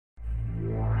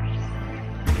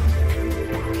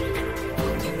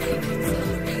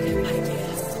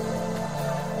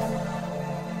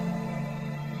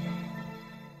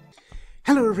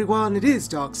Hello everyone, it is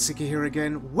Darkseeker here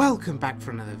again. Welcome back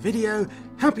for another video.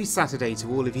 Happy Saturday to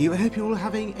all of you. I hope you're all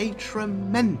having a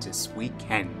tremendous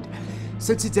weekend.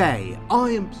 So today I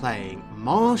am playing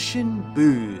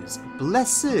MartianBuu's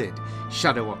blessed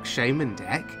Shudderwock Shaman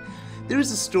deck. There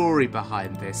is a story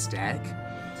behind this deck.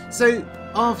 So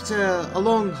after a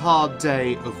long hard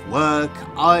day of work,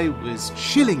 I was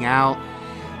chilling out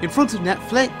in front of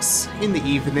Netflix in the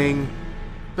evening.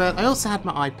 But I also had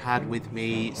my iPad with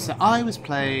me, so I was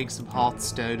playing some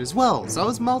Hearthstone as well, so I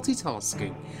was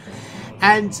multitasking.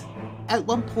 And at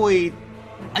one point,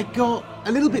 I got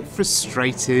a little bit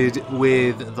frustrated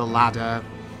with the ladder.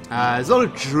 There's a lot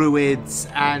of druids,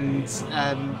 and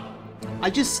I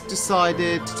just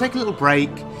decided to take a little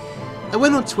break. I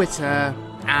went on Twitter,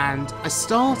 and I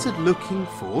started looking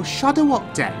for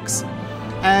Shudderwock decks.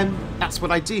 That's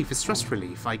what I do for stress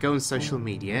relief. I go on social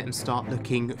media and start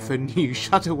looking for new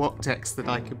Shudderwock decks that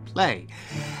I can play.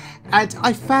 And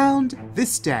I found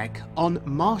this deck on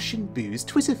MartianBuu's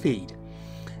Twitter feed.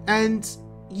 And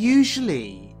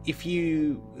usually, if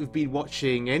you have been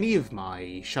watching any of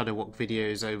my Shudderwock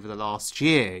videos over the last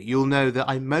year, you'll know that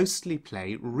I mostly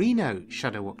play Reno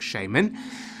Shudderwock Shaman.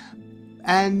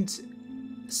 And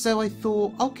so I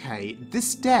thought, okay,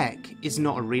 this deck is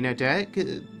not a Reno deck.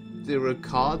 There are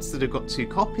cards that have got 2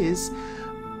 copies,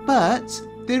 but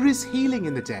there is healing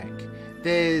in the deck.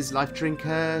 There's Life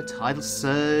Drinker, Tidal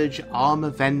Surge, Armor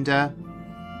Vendor.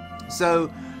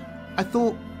 So I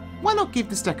thought, why not give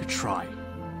this deck a try?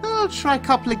 I'll try a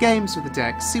couple of games with the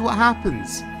deck, see what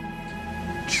happens.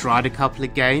 Tried a couple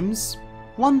of games,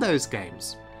 won those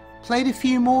games. Played a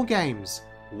few more games,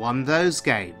 won those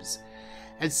games.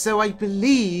 And so I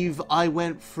believe I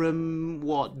went from,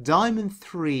 Diamond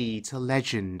 3 to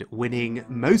Legend, winning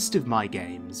most of my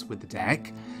games with the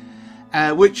deck,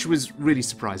 which was really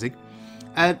surprising.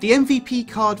 The MVP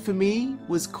card for me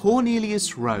was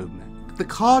Cornelius Roame. The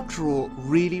card draw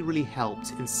really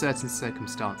helped in certain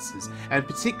circumstances, and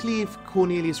particularly if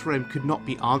Cornelius Roame could not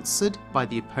be answered by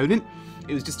the opponent.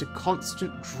 It was just a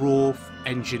constant draw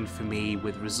engine for me,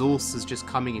 with resources just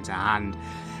coming into hand.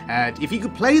 And if you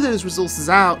could play those resources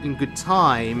out in good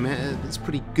time, that's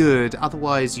pretty good.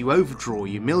 Otherwise, you overdraw,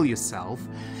 you mill yourself.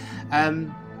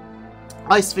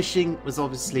 Ice fishing was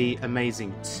obviously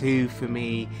amazing too for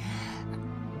me.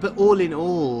 But all in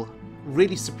all,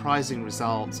 really surprising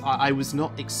results. I was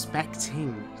not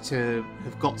expecting to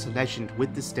have got to Legend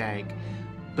with this deck,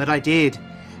 but I did.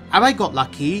 And I got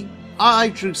lucky. I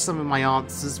drew some of my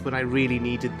answers when I really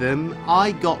needed them.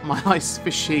 I got my ice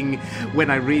fishing when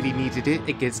I really needed it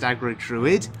against aggro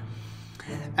druid.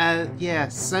 Yeah,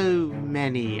 so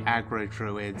many aggro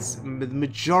druids. The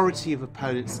majority of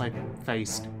opponents I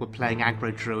faced were playing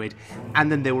aggro druid,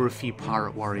 and then there were a few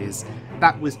pirate warriors.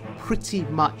 That was pretty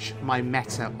much my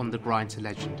meta on the grind to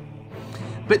Legend.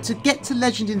 But to get to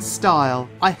Legend in style,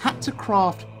 I had to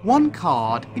craft one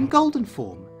card in golden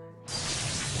form.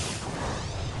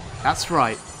 That's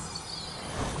right.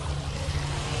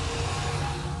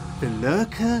 The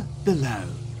Lurker Below.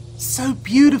 So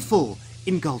beautiful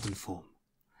in golden form.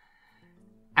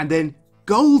 And then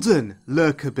Golden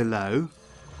Lurker Below.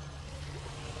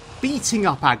 Beating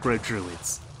up aggro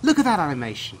druids. Look at that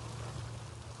animation.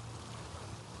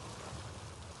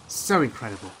 So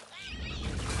incredible.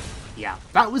 Yeah,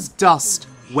 that was dust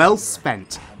well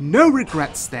spent. No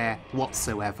regrets there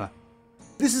whatsoever.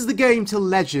 This is the game till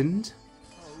Legend.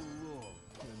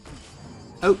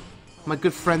 Oh, my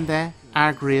good friend there,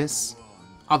 Agrius,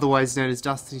 otherwise known as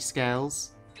Dusty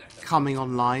Scales, coming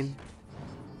online.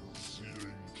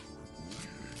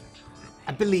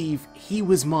 I believe he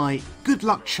was my good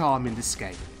luck charm in this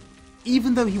game,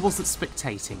 even though he wasn't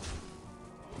spectating.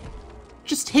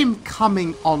 Just him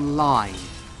coming online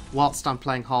whilst I'm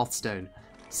playing Hearthstone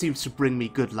seems to bring me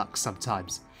good luck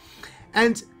sometimes.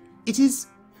 And it is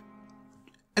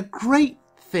a great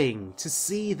thing to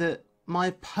see that my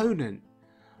opponent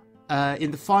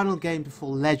in the final game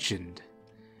before Legend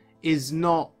is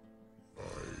not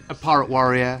a pirate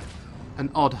warrior,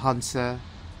 an odd hunter,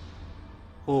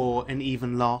 or an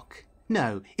even lock.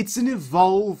 No, it's an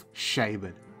evolve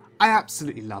shaman. I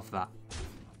absolutely love that.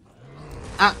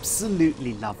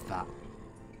 Absolutely love that.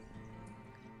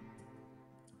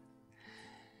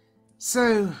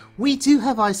 So, we do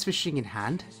have ice fishing in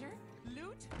hand.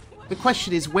 The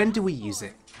question is, when do we use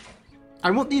it? I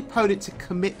want the opponent to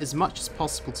commit as much as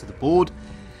possible to the board.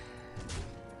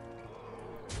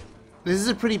 This is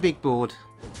a pretty big board.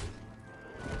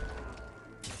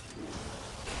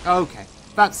 Okay,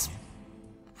 that's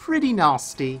pretty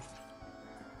nasty.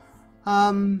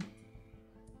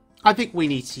 I think we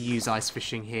need to use ice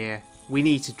fishing here. We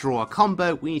need to draw a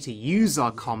combo. We need to use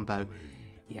our combo.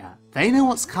 Yeah, they know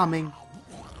what's coming.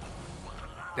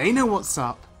 They know what's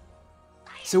up.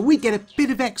 So we get a bit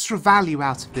of extra value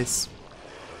out of this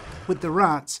with the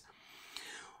rat.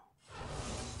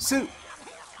 So,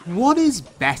 what is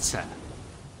better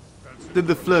than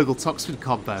the Flurgle-Toxfin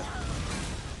combo?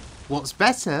 What's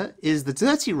better is the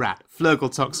Dirty Rat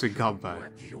Flurgle-Toxfin combo.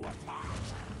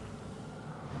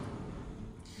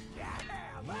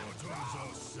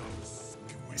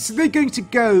 So they're going to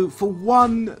go for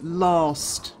one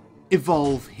last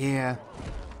evolve here.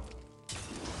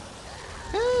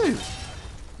 Oh,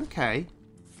 okay.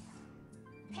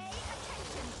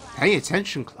 Pay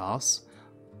attention, class.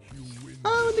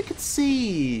 Oh, and they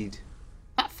concede.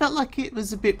 That felt like it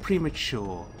was a bit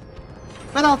premature.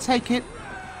 But I'll take it.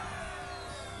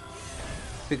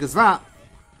 Because that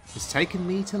has taken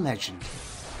me to legend.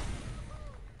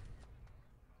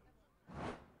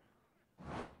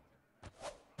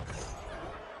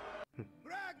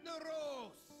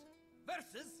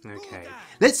 Okay,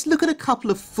 let's look at a couple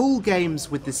of full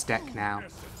games with this deck now.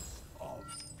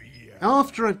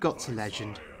 After I've got to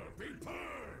legend.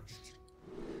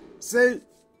 So,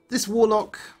 this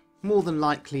Warlock, more than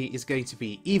likely, is going to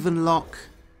be EApvLAu.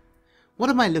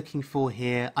 What am I looking for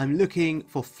here? I'm looking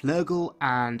for Flurgle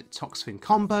and Toxfin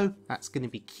combo. That's going to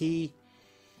be key.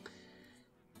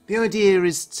 The idea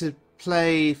is to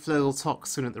play Flurgle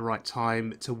Toxfin at the right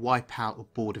time to wipe out a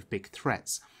board of big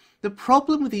threats. The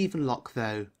problem with EApvLAu,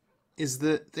 though, is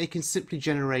that they can simply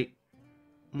generate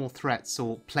more threats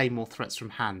or play more threats from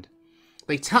hand.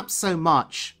 They tap so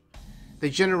much,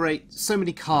 they generate so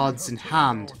many cards in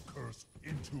hand,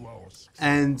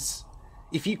 and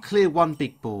if you clear one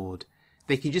big board,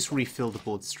 they can just refill the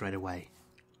board straight away.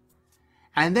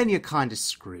 And then you're kind of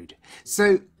screwed.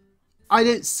 So, I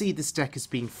don't see this deck as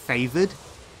being favoured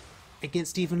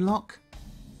against EApvLAu.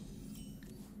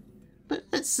 But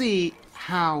let's see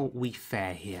how we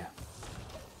fare here.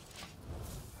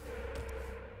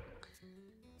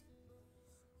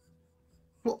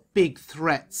 What big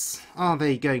threats are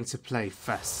they going to play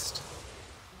first?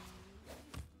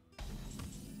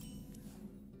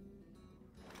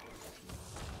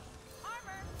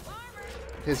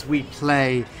 As we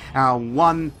play our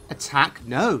one attack,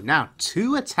 no, now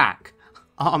two attack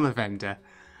Armor Vendor.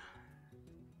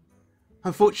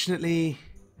 Unfortunately,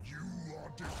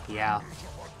 yeah,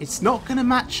 it's not going to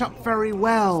match up very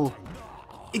well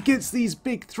against these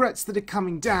big threats that are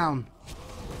coming down.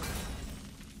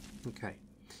 Okay.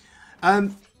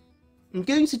 I'm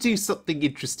going to do something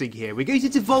interesting here. We're going to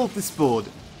devolve this board.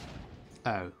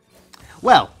 Oh.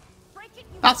 Well,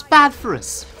 that's bad for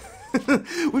us.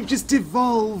 We've just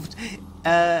devolved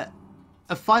a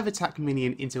 5-attack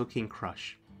minion into a King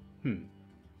Crush.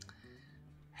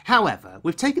 However,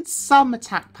 we've taken some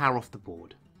attack power off the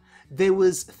board. There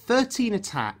was 13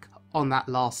 attack on that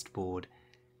last board.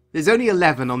 There's only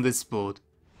 11 on this board.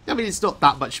 I mean, it's not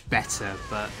that much better,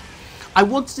 but I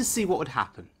wanted to see what would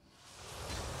happen.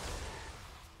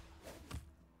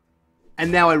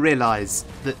 And now I realise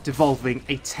that devolving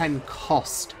a 10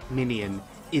 cost minion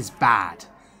is bad.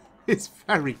 It's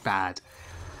very bad.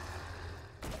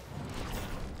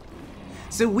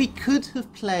 So we could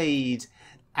have played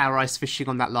our Ice Fishing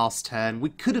on that last turn. We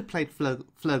could have played Flurgle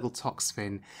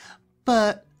Toxfin.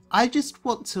 But I just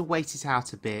want to wait it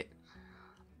out a bit.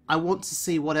 I want to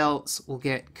see what else will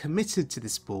get committed to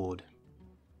this board.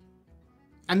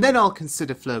 And then I'll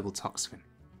consider Flurgle Toxfin.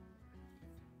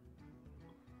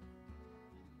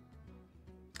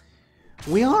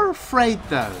 We are afraid,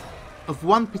 though, of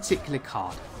one particular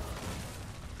card.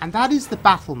 And that is the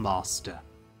Battle Master.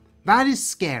 That is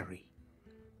scary.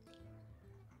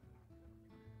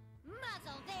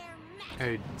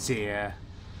 Oh dear.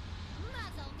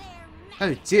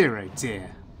 Oh dear, oh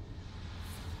dear.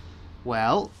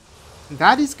 Well,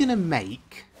 that is going to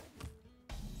make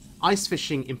Ice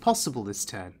Fishing impossible this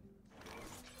turn.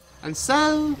 And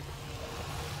so,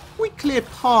 we clear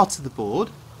part of the board.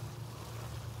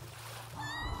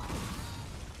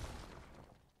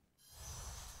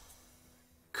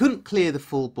 Couldn't clear the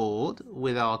full board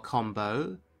with our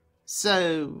combo,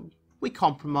 so we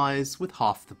compromise with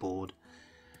half the board.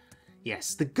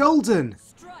 Yes, the golden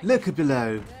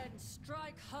EApvLAu.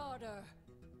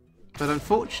 But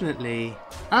unfortunately,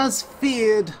 as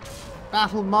feared,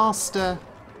 Battle Master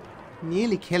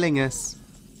nearly killing us.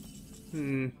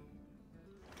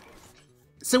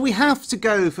 So we have to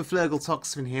go for Flurgle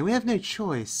Toxfin here. We have no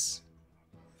choice.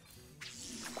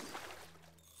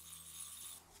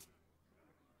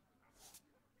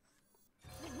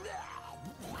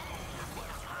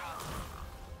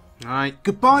 Alright,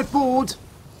 goodbye board.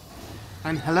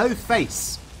 And hello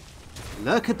face.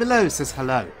 EApvLAu says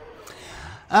hello.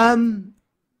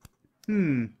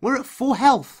 We're at 4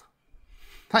 health.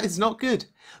 That is not good.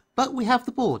 But we have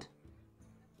the board.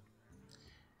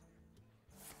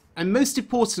 And most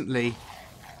importantly,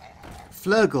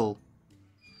 Flurgle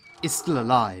is still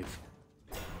alive.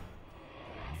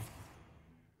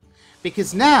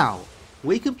 Because now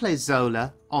we can play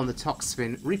Zola on the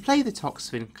Toxfin, replay the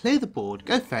Toxfin, clear the board,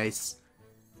 go face.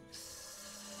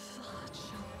 Such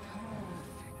a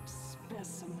perfect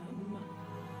specimen.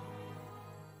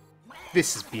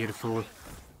 This is beautiful.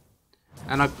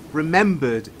 And I've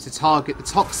remembered to target the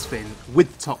Toxfin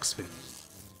with the Toxfin.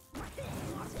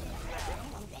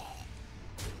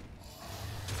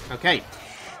 Okay,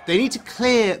 they need to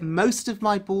clear most of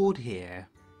my board here.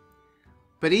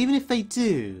 But even if they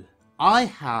do, I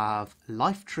have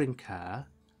Life Drinker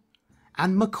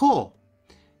and Macaw.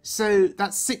 So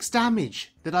that's 6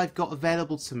 damage that I've got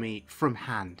available to me from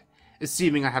hand,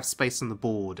 assuming I have space on the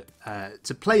board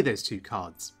to play those 2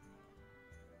 cards.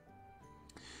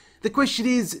 The question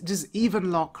is, does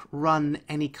EApvLAu run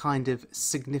any kind of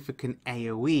significant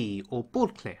AoE or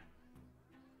board clear?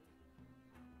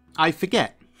 I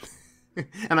forget.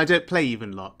 And I don't play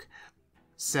EApvLAu.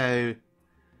 So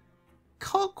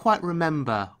can't quite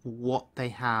remember what they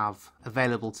have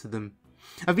available to them.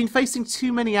 I've been facing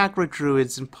too many aggro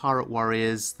druids and pirate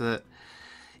warriors that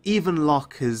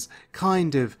EApvLAu has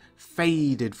kind of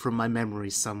faded from my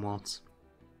memory somewhat.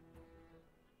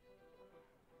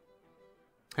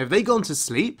 Have they gone to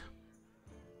sleep?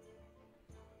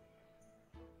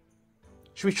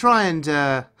 Should we try and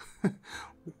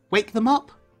wake them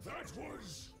up? That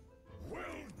was well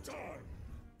done.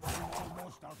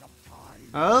 Almost out of time.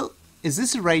 Oh, is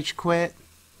this a rage quit?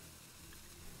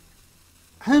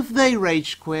 Have they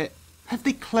rage quit? Have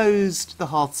they closed the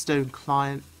Hearthstone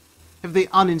client? Have they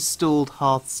uninstalled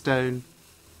Hearthstone?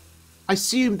 I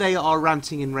assume they are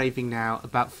ranting and raving now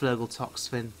about Flurgle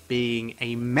Toxfin being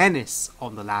a menace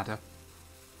on the ladder.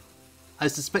 I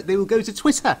suspect they will go to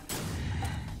Twitter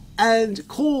and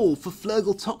call for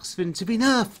Flurgle Toxfin to be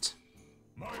nerfed.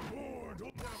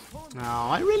 Oh,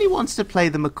 I really wanted to play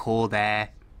the Macaw there.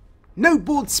 No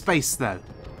board space though.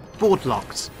 Board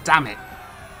locked. Damn it.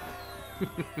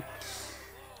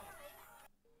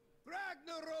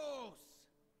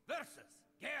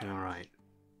 Alright.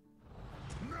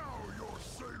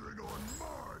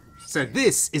 So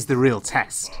this is the real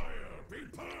test.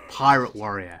 Pirate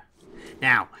Warrior.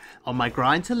 Now, on my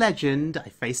grind to Legend, I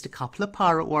faced a couple of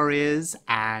Pirate Warriors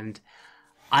and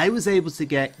I was able to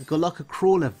get Golokka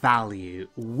Crawler value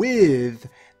with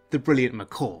the Brilliant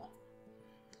Macaw.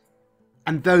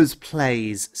 And those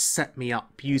plays set me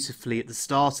up beautifully at the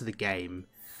start of the game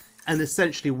and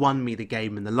essentially won me the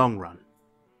game in the long run.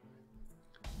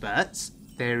 But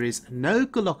there is no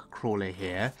Golokka Crawler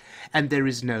here and there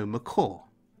is no Macaw.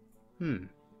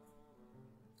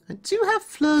 I do have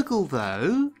Flurgle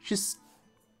though, just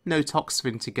no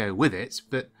Toxfin to go with it,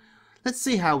 but let's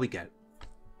see how we go.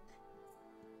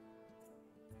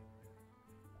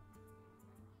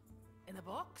 In a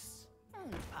box?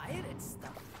 Pirate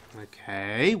stuff.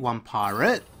 Okay, 1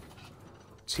 pirate,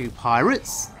 2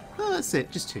 pirates. Oh, that's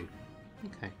it, just 2.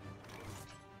 Okay.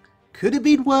 Could have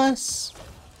been worse.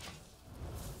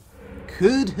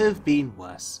 Could have been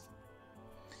worse.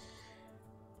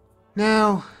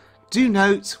 Now, do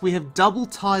note, we have double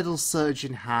Tidal Surge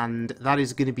in hand. That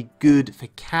is going to be good for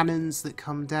cannons that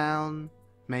come down,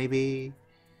 maybe.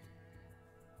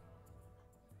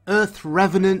 Earth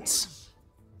Revenant.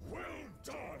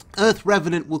 Earth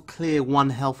Revenant will clear 1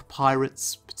 health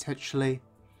pirates, potentially.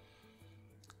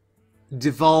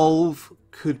 Devolve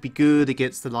could be good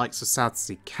against the likes of South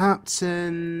Sea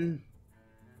Captain.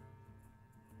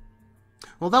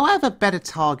 Although I have a better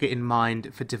target in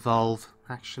mind for Devolve,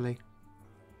 actually.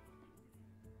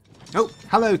 Oh,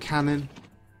 hello, cannon.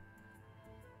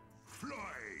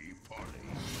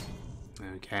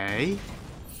 Okay.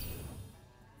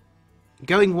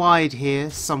 Going wide here,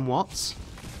 somewhat.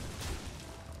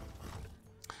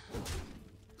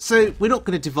 So, we're not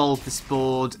going to devolve this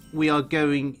board. We are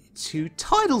going to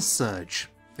Tidal Surge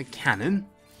the cannon.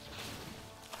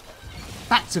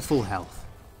 Back to full health.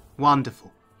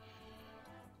 Wonderful.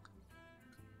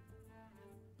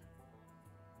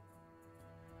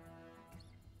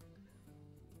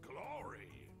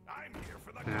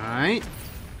 Alright,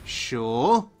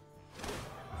 sure.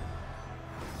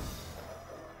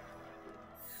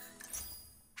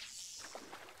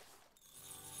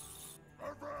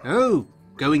 Oh,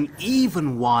 going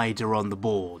even wider on the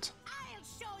board.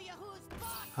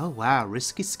 Oh wow,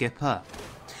 Risky Skipper.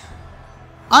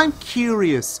 I'm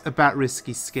curious about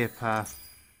Risky Skipper.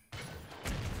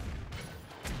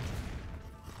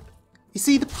 You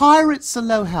see, the pirates are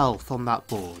low health on that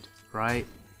board, right?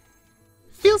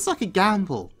 feels like a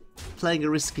gamble playing a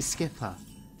risky skipper.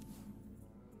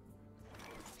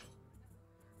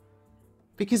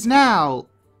 Because now,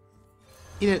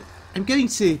 you know, I'm going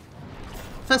to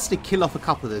firstly kill off a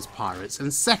couple of those pirates,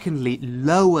 and secondly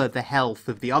lower the health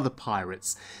of the other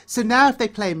pirates. So now if they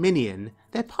play a minion,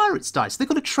 their pirates die. So they've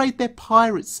got to trade their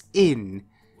pirates in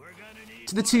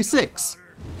to the 2/6.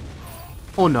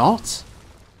 Or not?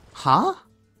 Huh?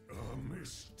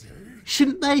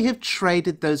 Shouldn't they have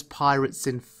traded those pirates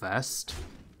in first?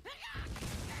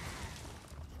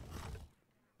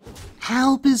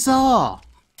 How bizarre!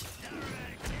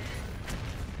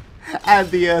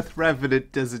 And the Earth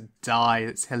Revenant doesn't die.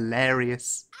 It's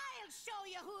hilarious.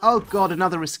 Oh god,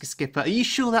 another risky skipper. Are you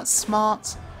sure that's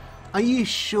smart? Are you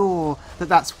sure that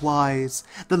that's wise?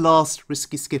 The last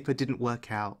risky skipper didn't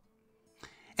work out.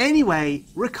 Anyway,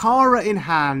 Rakara in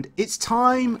hand. It's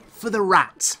time for the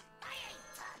rat.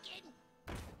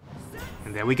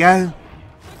 And there we go.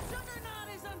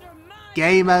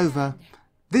 Game over.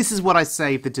 This is what I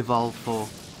saved the Devolve for.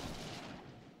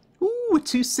 Ooh, a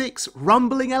 2/6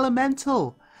 Rumbling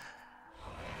Elemental.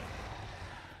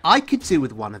 I could do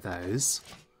with one of those.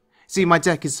 See, my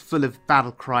deck is full of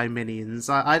Battlecry minions.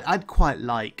 I'd quite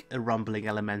like a Rumbling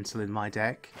Elemental in my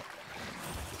deck.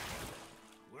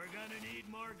 We're gonna need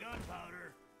more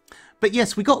gunpowder. But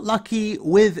yes, we got lucky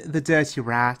with the Dirty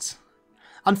Rat.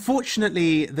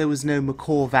 Unfortunately, there was no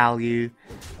Macaw value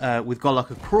with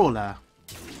Golokka Crawler.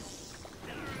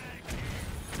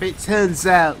 But it turns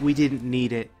out we didn't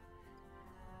need it.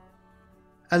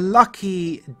 A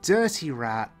lucky Dirty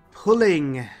Rat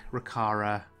pulling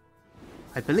Rakara,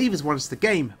 I believe has won us the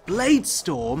game. Blade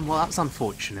Storm, well that's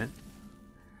unfortunate.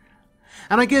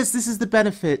 And I guess this is the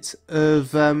benefit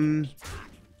of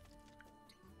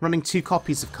running 2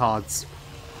 copies of cards.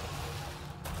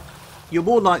 You're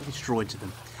more likely to draw into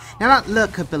them. Now that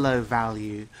lurker below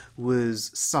value was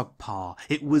subpar.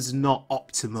 It was not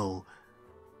optimal.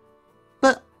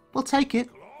 But we'll take it.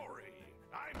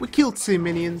 We killed 2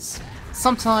 minions.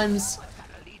 Sometimes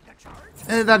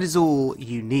that is all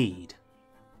you need.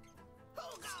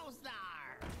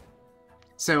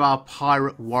 So our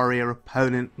pirate warrior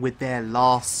opponent with their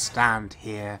last stand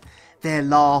here. Their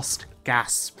last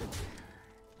gasp.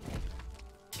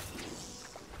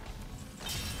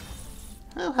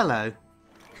 Oh, hello.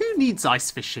 Who needs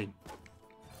ice fishing?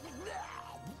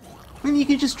 I mean, you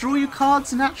can just draw your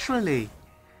cards naturally.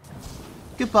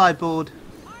 Goodbye, board.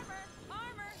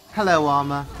 Hello,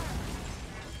 armor.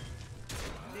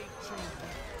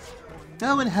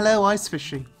 Oh, and hello, ice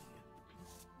fishing.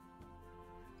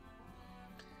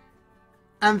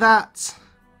 And that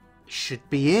should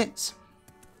be it.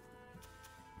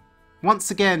 Once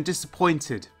again,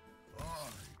 disappointed.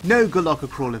 No Golokka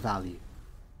Crawler value.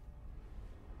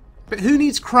 But who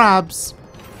needs crabs?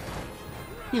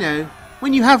 You know,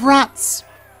 when you have rats.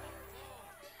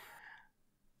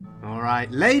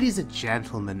 Alright, ladies and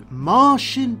gentlemen,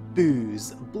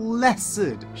 MartianBuu's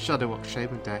blessed Shudderwock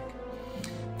Shaman deck.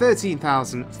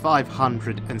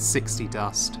 13,560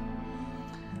 dust.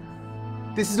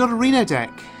 This is not a Reno deck,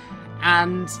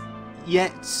 and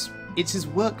yet it has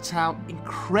worked out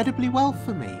incredibly well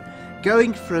for me.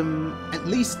 Going from at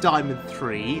least Diamond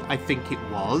 3, I think it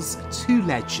was, to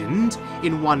Legend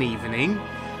in one evening,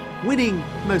 winning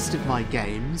most of my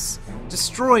games,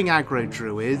 destroying aggro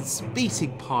druids,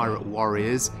 beating pirate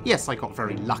warriors. Yes, I got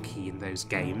very lucky in those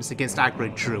games against aggro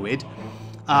druid.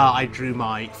 I drew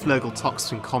my Flurgle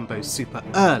Toxin combo super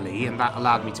early, and that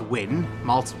allowed me to win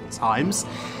multiple times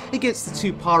against the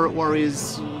 2 pirate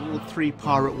warriors, or 3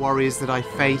 pirate warriors that I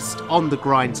faced on the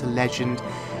grind to Legend.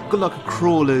 Golokka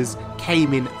Crawlers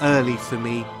came in early for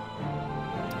me.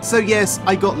 So yes,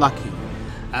 I got lucky.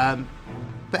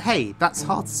 But hey, that's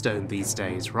Hearthstone these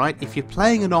days, right? If you're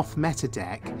playing an off-meta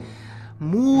deck,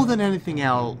 more than anything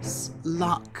else,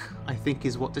 luck, I think,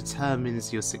 is what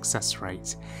determines your success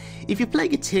rate. If you're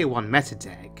playing a tier 1 meta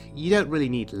deck, you don't really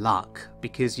need luck,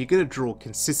 because you're going to draw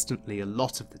consistently a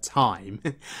lot of the time,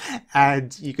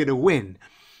 and you're going to win.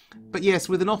 But yes,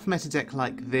 with an off-meta deck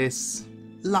like this,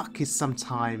 luck is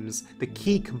sometimes the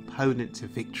key component to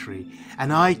victory,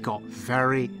 and I got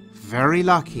very, very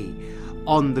lucky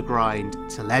on the grind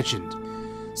to Legend.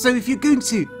 So if you're going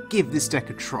to give this deck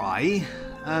a try,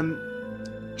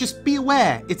 just be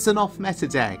aware it's an off-meta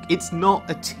deck. It's not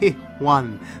a tier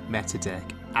 1 meta deck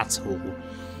at all.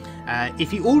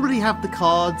 If you already have the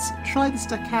cards, try this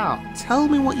deck out. Tell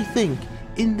me what you think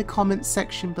in the comments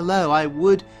section below. I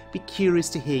would be curious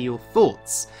to hear your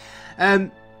thoughts.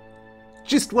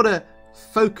 Just want to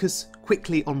focus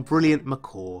quickly on Brilliant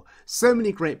Macaw. So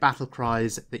many great battle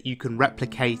cries that you can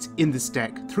replicate in this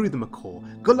deck through the Macaw.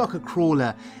 Galocka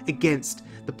Crawler against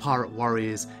the Pirate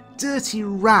Warriors. Dirty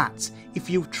Rat if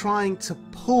you're trying to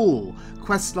pull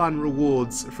questline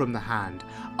rewards from the hand.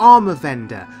 Armor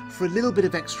Vendor for a little bit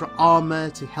of extra armor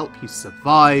to help you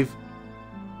survive.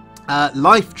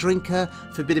 Life Drinker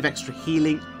for a bit of extra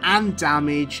healing and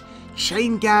damage.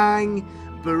 Chain Gang,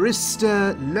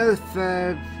 Barista,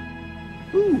 Lothar.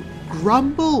 Ooh,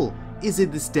 Grumble is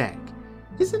in this deck.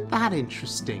 Isn't that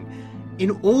interesting?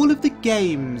 In all of the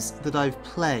games that I've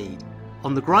played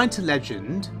on the Grind to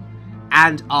Legend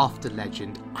and after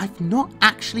Legend, I've not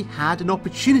actually had an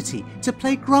opportunity to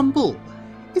play Grumble.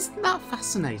 Isn't that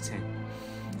fascinating?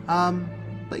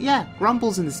 But yeah,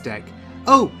 Grumble's in this deck.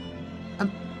 Oh,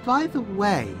 and by the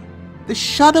way, the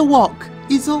Shudderwock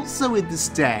is also in this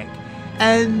deck.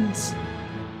 And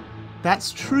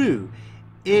that's true.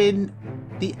 In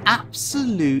the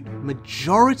absolute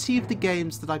majority of the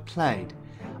games that I played,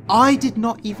 I did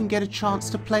not even get a chance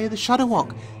to play the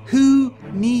Shudderwock. Who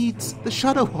needs the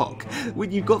Shudderwock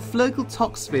when you've got Flurgle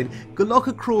Toxfin,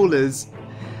 Galocka Crawlers,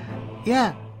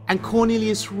 yeah, and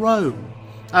Cornelius Roame?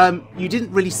 You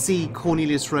didn't really see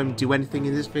Cornelius Roame do anything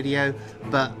in this video,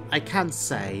 but I can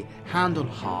say, hand on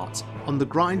heart, on the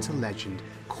Grind to Legend,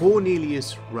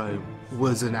 Cornelius Roame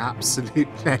was an absolute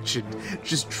legend.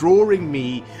 Just drawing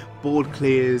me board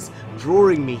clears,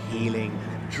 drawing me healing,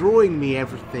 drawing me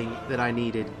everything that I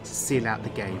needed to seal out the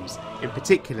games. In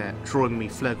particular, drawing me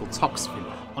Flurgle Toxfin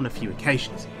on a few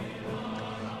occasions.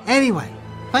 Anyway,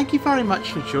 thank you very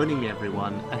much for joining me,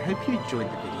 everyone. I hope you enjoyed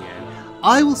the video.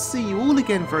 I will see you all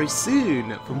again very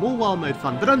soon for more Wild Mode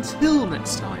fun, but until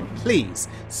next time, please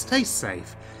stay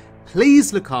safe,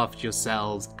 please look after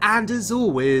yourselves, and as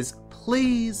always,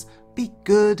 please be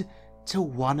good to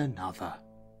one another.